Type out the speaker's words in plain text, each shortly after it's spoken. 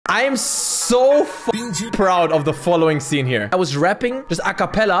I am so proud of the following scene here. I was rapping, just a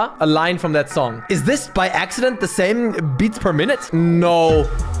cappella, a line from that song. Is this by accident the same beats per minute? No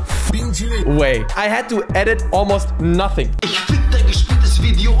way. I had to edit almost nothing.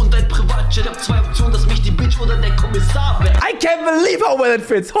 I can't believe how well it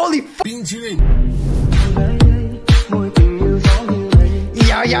fits. Holy f.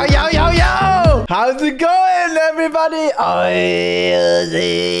 Yo, yo, yo, yo, yo! How's it going, everybody?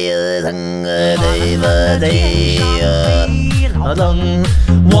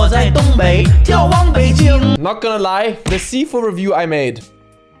 Not gonna lie, the Sifu review I made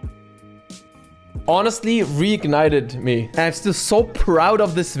honestly reignited me. And I'm still so proud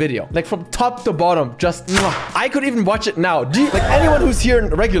of this video. Like from top to bottom, just I could even watch it now. Like anyone who's here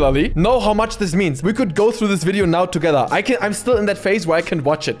regularly know how much this means. We could go through this video now together. I'm still in that phase where I can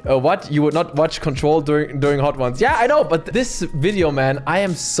watch it. What? You would not watch Control during Hot Ones? Yeah, I know, but this video, man, I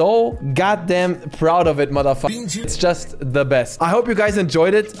am so goddamn proud of it, motherfucker. It's just the best. I hope you guys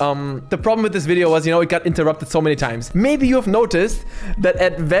enjoyed it. The problem with this video was, you know, it got interrupted so many times. Maybe you have noticed that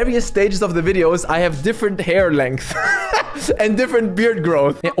at various stages of the videos, I have different hair length and different beard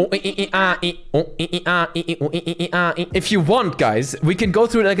growth. If you want, guys, we can go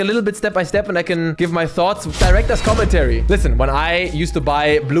through it like a little bit step by step and I can give my thoughts. Director's commentary. Listen, when I used to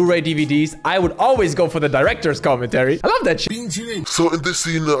buy Blu-ray DVDs, I would always go for the director's commentary. I love that shit. So in this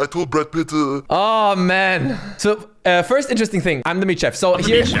scene, I told Brad Pitt... Oh, man. So... first interesting thing, I'm the meat chef. So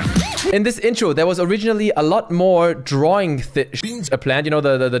here, in this intro, there was originally a lot more drawing planned. You know,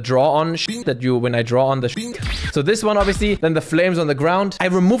 the draw on that you, when I draw on the So this one, obviously, then the flames on the ground. I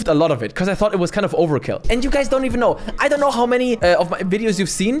removed a lot of it because I thought it was kind of overkill. And you guys don't even know. I don't know how many of my videos you've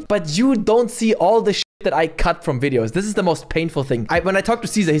seen, but you don't see all the that I cut from videos. This is the most painful thing. When I talk to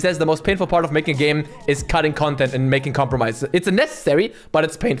Caesar, he says the most painful part of making a game is cutting content and making compromises. It's necessary, but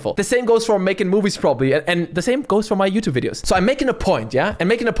it's painful. The same goes for making movies probably, and the same goes for my YouTube videos. So I'm making a point, yeah? And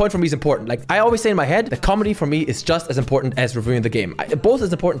making a point for me is important. Like I always say in my head, the comedy for me is just as important as reviewing the game. Both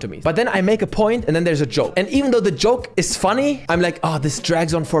is important to me. But then I make a point and then there's a joke. And even though the joke is funny, I'm like, oh, this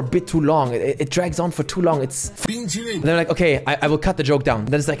drags on for a bit too long. It drags on for too long. It's... And then I'm like, okay, I will cut the joke down.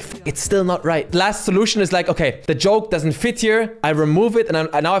 Then it's like, it's still not right. Last solution is like, okay, the joke doesn't fit here. I remove it and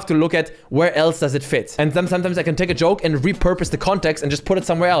I now have to look at where else does it fit. And then sometimes I can take a joke and repurpose the context and just put it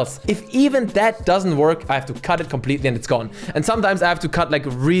somewhere else. If even that doesn't work, I have to cut it completely and it's gone. And sometimes I have to cut like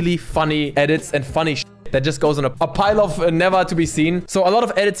really funny edits and funny shit that just goes on a pile of never to be seen. So a lot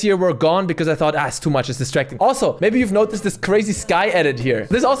of edits here were gone because I thought, it's too much, it's distracting. Also, maybe you've noticed this crazy sky edit here.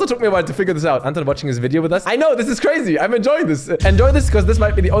 This also took me a while to figure this out. Anton watching his video with us. I know, this is crazy. I'm enjoying this. Enjoy this because this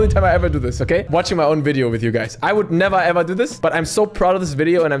might be the only time I ever do this, okay? Watching my own video with you guys. I would never ever do this, but I'm so proud of this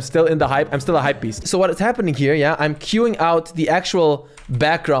video and I'm still in the hype. I'm still a hype beast. So what is happening here, yeah? I'm queuing out the actual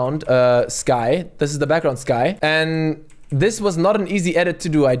background sky. This is the background sky. And this was not an easy edit to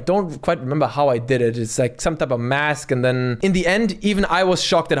do. I don't quite remember how I did it. It's like some type of mask. And then in the end, even I was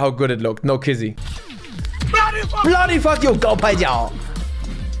shocked at how good it looked. No kizzy. Bloody fuck you, go pai jiao.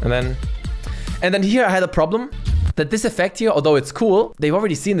 And then here I had a problem that this effect here, although it's cool, they've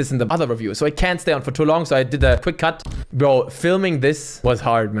already seen this in the other review. So it can't stay on for too long. So I did a quick cut. Bro, filming this was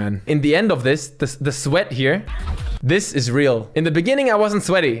hard, man. In the end of this, the sweat here, this is real. In the beginning, I wasn't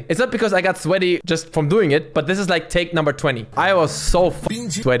sweaty. It's not because I got sweaty just from doing it, but this is like take number 20. I was so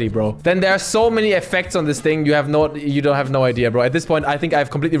sweaty, bro. Then there are so many effects on this thing. You don't have no idea, bro. At this point, I think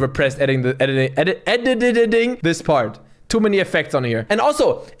I've completely repressed editing this part. Too many effects on here. And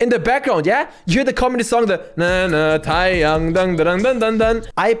also, in the background, yeah? You hear the comedy song, the na na tai yang dun dun dun dun dun.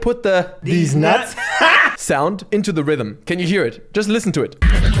 I put the these nuts sound into the rhythm. Can you hear it? Just listen to it.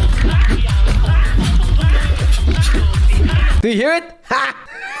 Do you hear it? Ha!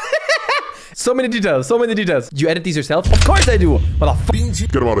 So many details, so many details. You edit these yourself? Of course I do. Motherfucker.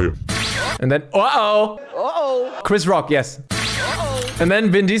 Get him out of here. And then, Chris Rock, yes. And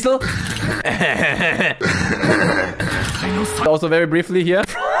then Vin Diesel. Also very briefly here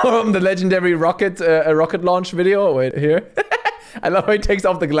from the legendary rocket launch video. Wait, here. I love how he takes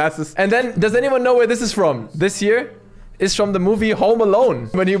off the glasses. And then, does anyone know where this is from? This here is from the movie Home Alone,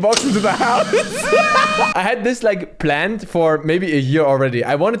 when he walks into the house. I had this like planned for maybe a year already.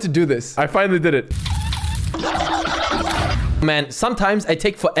 I wanted to do this. I finally did it. Man, sometimes I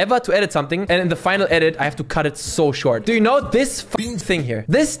take forever to edit something, and in the final edit, I have to cut it so short. Do you know this thing here?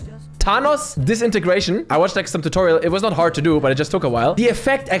 This Thanos disintegration. I watched like some tutorial. It was not hard to do, but it just took a while. The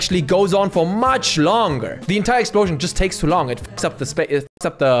effect actually goes on for much longer. The entire explosion just takes too long. It fucks up the space. It fucks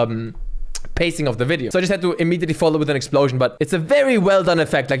up the pacing of the video. So I just had to immediately follow with an explosion, but it's a very well done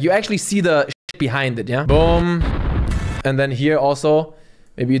effect. Like you actually see the shit behind it, yeah? Boom. And then here also,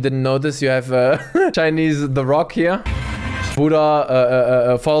 Maybe you didn't notice. You have Chinese The Rock here.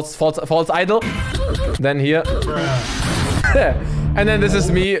 Buddha, false idol. Then here. And then this is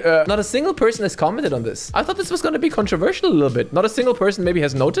me. Not a single person has commented on this. I thought this was going to be controversial a little bit. Not a single person maybe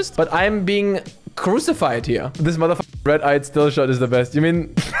has noticed, but I'm being crucified here. This motherfucking red-eyed still shot is the best. You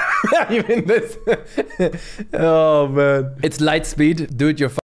mean... you mean this? Oh, man. It's light speed. Dude,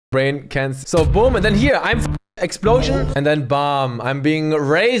 your brain can't... So, boom. And then here, I'm... explosion. And then, bam. I'm being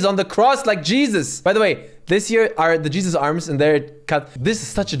raised on the cross like Jesus. By the way, this here are the Jesus arms and they're cut. This is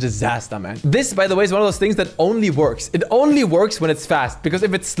such a disaster, man. This, by the way, is one of those things that only works. It only works when it's fast. Because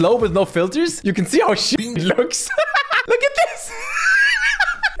if it's slow with no filters, you can see how shit it looks. Look at this.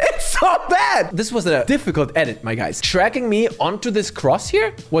 It's so bad. This was a difficult edit, my guys. Tracking me onto this cross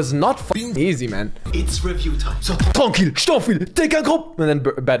here was not fucking easy, man. It's review time. So tranquil, stoffel, take a group. And then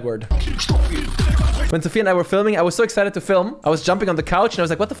bad word. When Sophia and I were filming, I was so excited to film. I was jumping on the couch and I was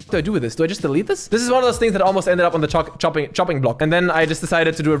like, what the fuck do I do with this? Do I just delete this? This is one of those things that almost ended up on the chopping block. And then I just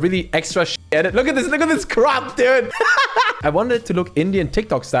decided to do a really extra edit. Look at this crop, dude. I wanted it to look Indian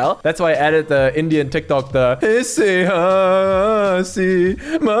TikTok style. That's why I added the Indian TikTok, the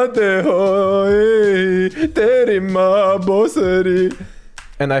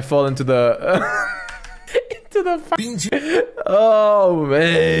and I fall into the Oh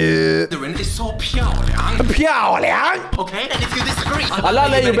man. the rent is so 漂亮. Okay, and if you disagree, Allah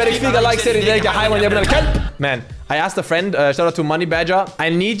let you better speak like saying man. I asked a friend, shout out to Money Badger, I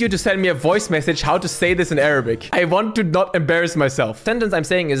need you to send me a voice message how to say this in Arabic. I want to not embarrass myself. The sentence I'm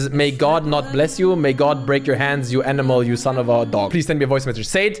saying is, may God not bless you, may God break your hands, you animal, you son of a dog. Please send me a voice message.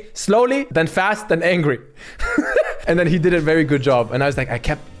 Say it slowly, then fast, then angry. And then he did a very good job. And I was like, I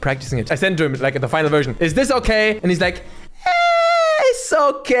kept practicing it. I sent to him like the final version. Is this okay? And he's like, it's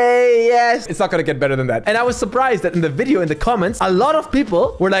okay, yes. It's not gonna get better than that. And I was surprised that in the video, in the comments, a lot of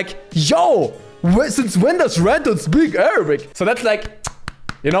people were like, yo, since when does Ranton speak Arabic? So that's like,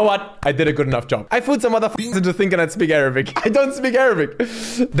 you know what? I did a good enough job. I fooled some other into thinking I'd speak Arabic. I don't speak Arabic.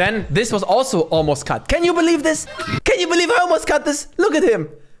 Then this was also almost cut. Can you believe this? Can you believe I almost cut this? Look at him.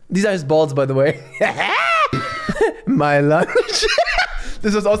 These are his balls, by the way. My lunch.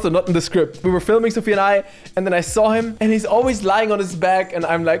 This was also not in the script. We were filming, Sophie and I, and then I saw him, and he's always lying on his back, and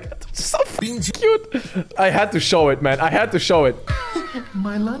I'm like, so fucking cute. I had to show it, man. I had to show it.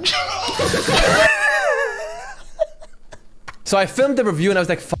 my lunch. So I filmed the review and I was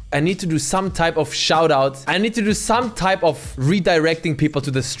like, I need to do some type of shout out. I need to do some type of redirecting people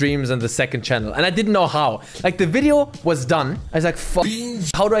to the streams and the second channel. And I didn't know how. Like the video was done. I was like, fuck,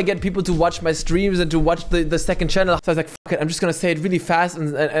 how do I get people to watch my streams and to watch the second channel? So I was like, fuck it, I'm just gonna say it really fast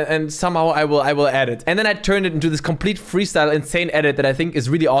and somehow I will add it. And then I turned it into this complete freestyle, insane edit that I think is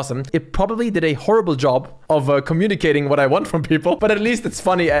really awesome. It probably did a horrible job of communicating what I want from people, but at least it's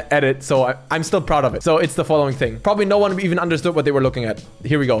funny edit, so I'm still proud of it. So it's the following thing. Probably no one even understood what they were looking at.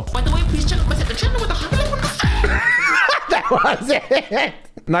 Here we go. By the way, please check out my second channel with the That was it.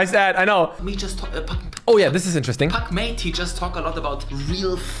 Nice ad, I know. Me just talk, oh yeah, this is interesting. Pak Mei, he just talk a lot about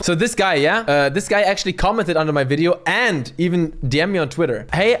real. So this guy, yeah, this guy actually commented under my video and even DM me on Twitter.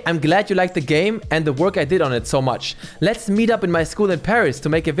 Hey, I'm glad you liked the game and the work I did on it so much. Let's meet up in my school in Paris to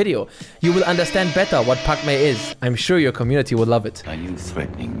make a video. You will understand better what Pak Mei is. I'm sure your community will love it. Are you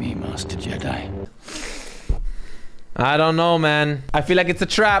threatening me, Master Jedi? I don't know, man. I feel like it's a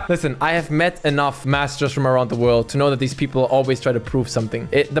trap. Listen, I have met enough masters from around the world to know that these people always try to prove something.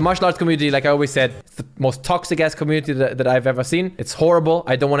 The martial arts community, like I always said, it's the most toxic ass community that I've ever seen. It's horrible.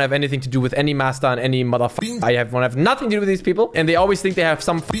 I don't want to have anything to do with any master and any motherfucker. I want to have nothing to do with these people. And they always think they have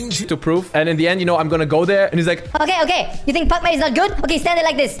some shit to prove. And in the end, you know, I'm going to go there and he's like, Okay. You think Pak Mei is not good? Okay, stand there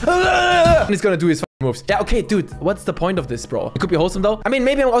like this. And he's going to do his moves. Yeah, okay, dude. What's the point of this, bro? It could be wholesome, though. I mean,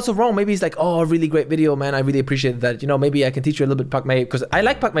 maybe I'm also wrong. Maybe he's like, oh, really great video, man. I really appreciate that. You know, maybe I can teach you a little bit Pak Mei. Because I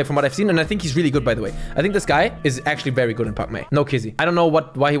like Pak Mei from what I've seen. And I think he's really good, by the way. I think this guy is actually very good in Pak Mei. No kizzy. I don't know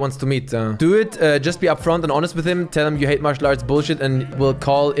why he wants to meet. Do it. Just be upfront and honest with him. Tell him you hate martial arts bullshit. And we'll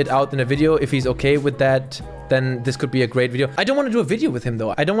call it out in a video. If he's okay with that, then this could be a great video. I don't want to do a video with him,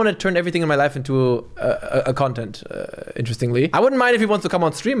 though. I don't want to turn everything in my life into a content, interestingly. I wouldn't mind if he wants to come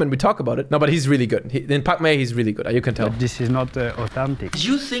on stream and we talk about it. No, but he's really good. In Pak Mei, he's really good. You can tell. But this is not authentic.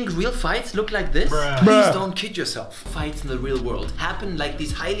 You think real fights look like this? Bruh. Please don't kid yourself. Fights in the real world happen like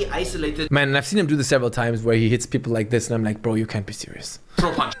these highly isolated... Man, I've seen him do this several times where he hits people like this and I'm like, bro, you can't be serious.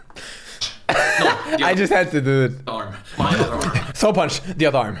 Throw punch. No, I just had to do it. Arm. My other arm. Throw punch, the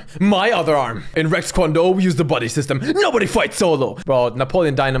other arm. My other arm. In Rex Kwon-Do, we use the body system. Nobody fights solo. Bro,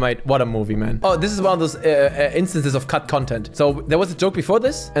 Napoleon Dynamite, what a movie, man. Oh, this is one of those instances of cut content. So there was a joke before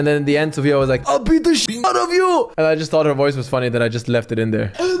this, and then in the end, Sophia was like, I'll beat the shit out of you. And I just thought her voice was funny, then I just left it in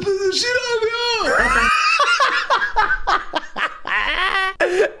there. I'll beat the shit out of you.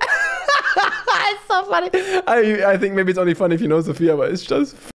 It's so funny. I think maybe it's only funny if you know Sophia, but it's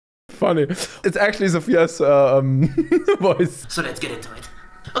just funny. It's actually Sophia's voice. So let's get into it.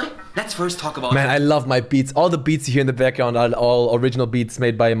 Okay, let's first talk about... Man, I love my beats. All the beats you hear in the background are all original beats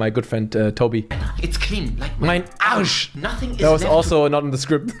made by my good friend Toby. It's clean, like Mein Arsch. Nothing is That was left also not in the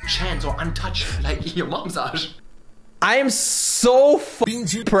script. chance or untouched, like your mom's Arsch. I am so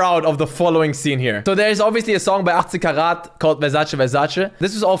proud of the following scene here. So there's obviously a song by 80 Karat called Versace Versace.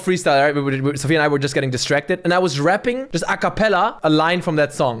 This was all freestyle, right? Sophia and I were just getting distracted. And I was rapping, just a cappella, a line from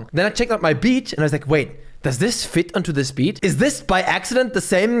that song. Then I checked out my beat and I was like, wait, does this fit onto this beat? Is this by accident the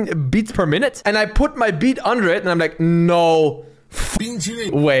same beats per minute? And I put my beat under it and I'm like, no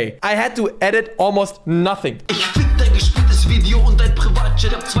way. I had to edit almost nothing.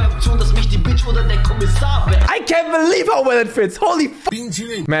 I can't believe how well it fits. Holy f.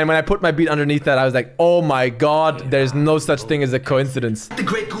 Man, when I put my beat underneath that, I was like, oh my god, there's no such thing as a coincidence. The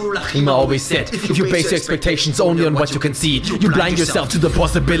great guru Lachima always said, if you base your expectations only on what you can see, you blind yourself to the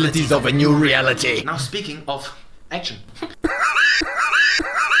possibilities of a new reality. Now speaking of action.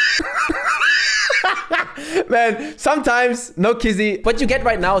 Man, sometimes, no kizzy. What you get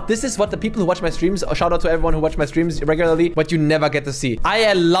right now, this is what the people who watch my streams, shout out to everyone who watch my streams regularly, what you never get to see.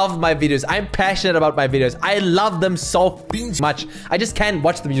 I love my videos. I'm passionate about my videos. I love them so much. I just can't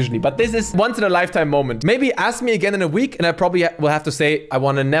watch them usually, but this is once in a lifetime moment. Maybe ask me again in a week and I probably will have to say, I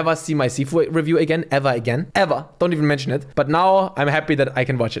want to never see my Sifu review again, ever. Don't even mention it. But now I'm happy that I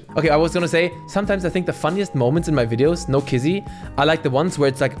can watch it. Okay, I was gonna say, sometimes I think the funniest moments in my videos, no kizzy, are like the ones where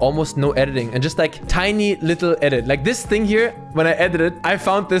it's like almost no editing and just like tiny little edit. Like this thing here, when I edited, I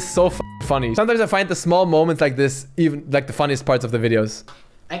found this so funny. Sometimes I find the small moments like this, even like the funniest parts of the videos.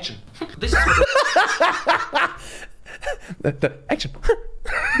 Action. This is what the action.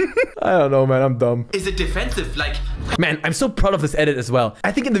 I don't know, man. I'm dumb. Is it defensive? Like... Man, I'm so proud of this edit as well.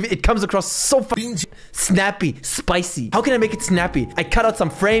 I think it comes across so snappy, spicy. How can I make it snappy? I cut out some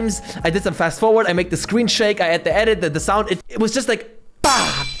frames. I did some fast forward. I make the screen shake. I add the edit, the sound. It was just like...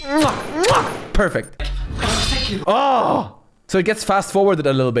 Perfect. Oh! So it gets fast forwarded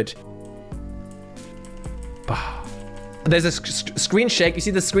a little bit. There's a screen shake. You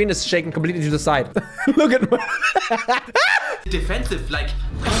see the screen is shaking completely to the side. Look at my... Defensive, like...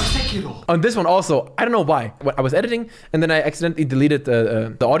 On this one also, I don't know why. I was editing and then I accidentally deleted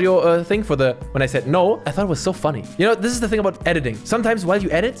the audio thing for the... When I said no, I thought it was so funny. You know, this is the thing about editing. Sometimes while you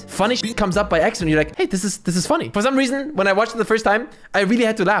edit, funny shit comes up by accident. You're like, hey, this is funny. For some reason, when I watched it the first time, I really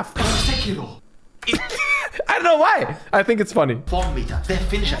had to laugh. I don't know why. I think it's funny.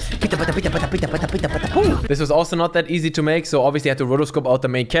 This was also not that easy to make, so obviously I had to rotoscope out the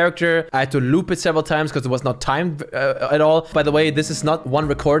main character. I had to loop it several times because it was not timed at all. By the way, this is not one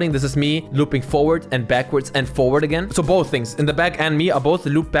recording. This is me looping forward and backwards and forward again. So both things, in the back and me, are both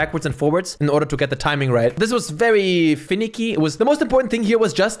looped backwards and forwards in order to get the timing right. This was very finicky. It was the most important thing here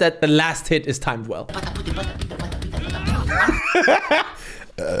was just that the last hit is timed well.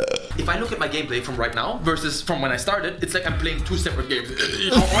 If I look at my gameplay from right now versus from when I started, it's like I'm playing two separate games.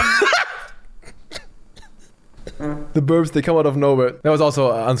 The burps, they come out of nowhere. That was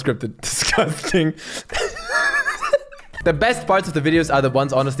also unscripted. Disgusting. The best parts of the videos are the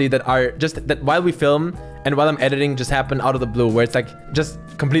ones, honestly, that are just that while we film and while I'm editing just happen out of the blue, where it's like just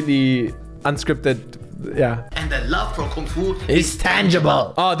completely unscripted. Yeah. And the love for Kung Fu is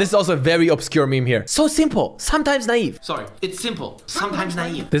tangible. Oh, this is also a very obscure meme here. So simple, sometimes naive. Sorry, it's simple, sometimes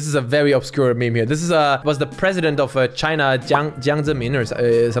naive. This is a very obscure meme here. This is was the president of China, Jiang Zemin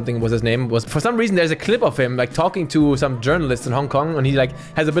or something was his name. Was for some reason there's a clip of him like talking to some journalists in Hong Kong, and he like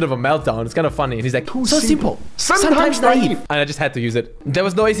has a bit of a meltdown. It's kind of funny. And he's like, so simple, sometimes naive. And I just had to use it. There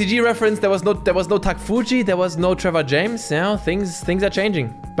was no ACG reference. There was no Tak Fuji. There was no Trevor James. You know, things are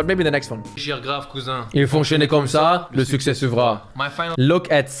changing. But maybe the next one. Grave, cousin. Ils fonctionnaient comme ça, le succès suivra. Look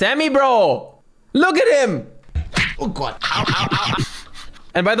at Sammy, bro! Look at him! Oh god. Ow, ow, ow.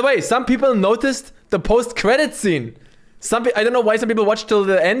 And by the way, some people noticed the post-credit scene. I don't know why some people watched till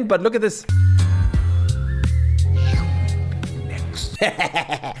the end, but look at this.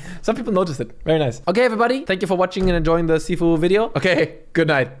 Some people noticed it. Very nice. Okay, everybody. Thank you for watching and enjoying the Sifu video. Okay, good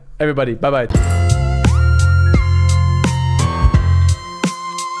night, everybody. Bye-bye.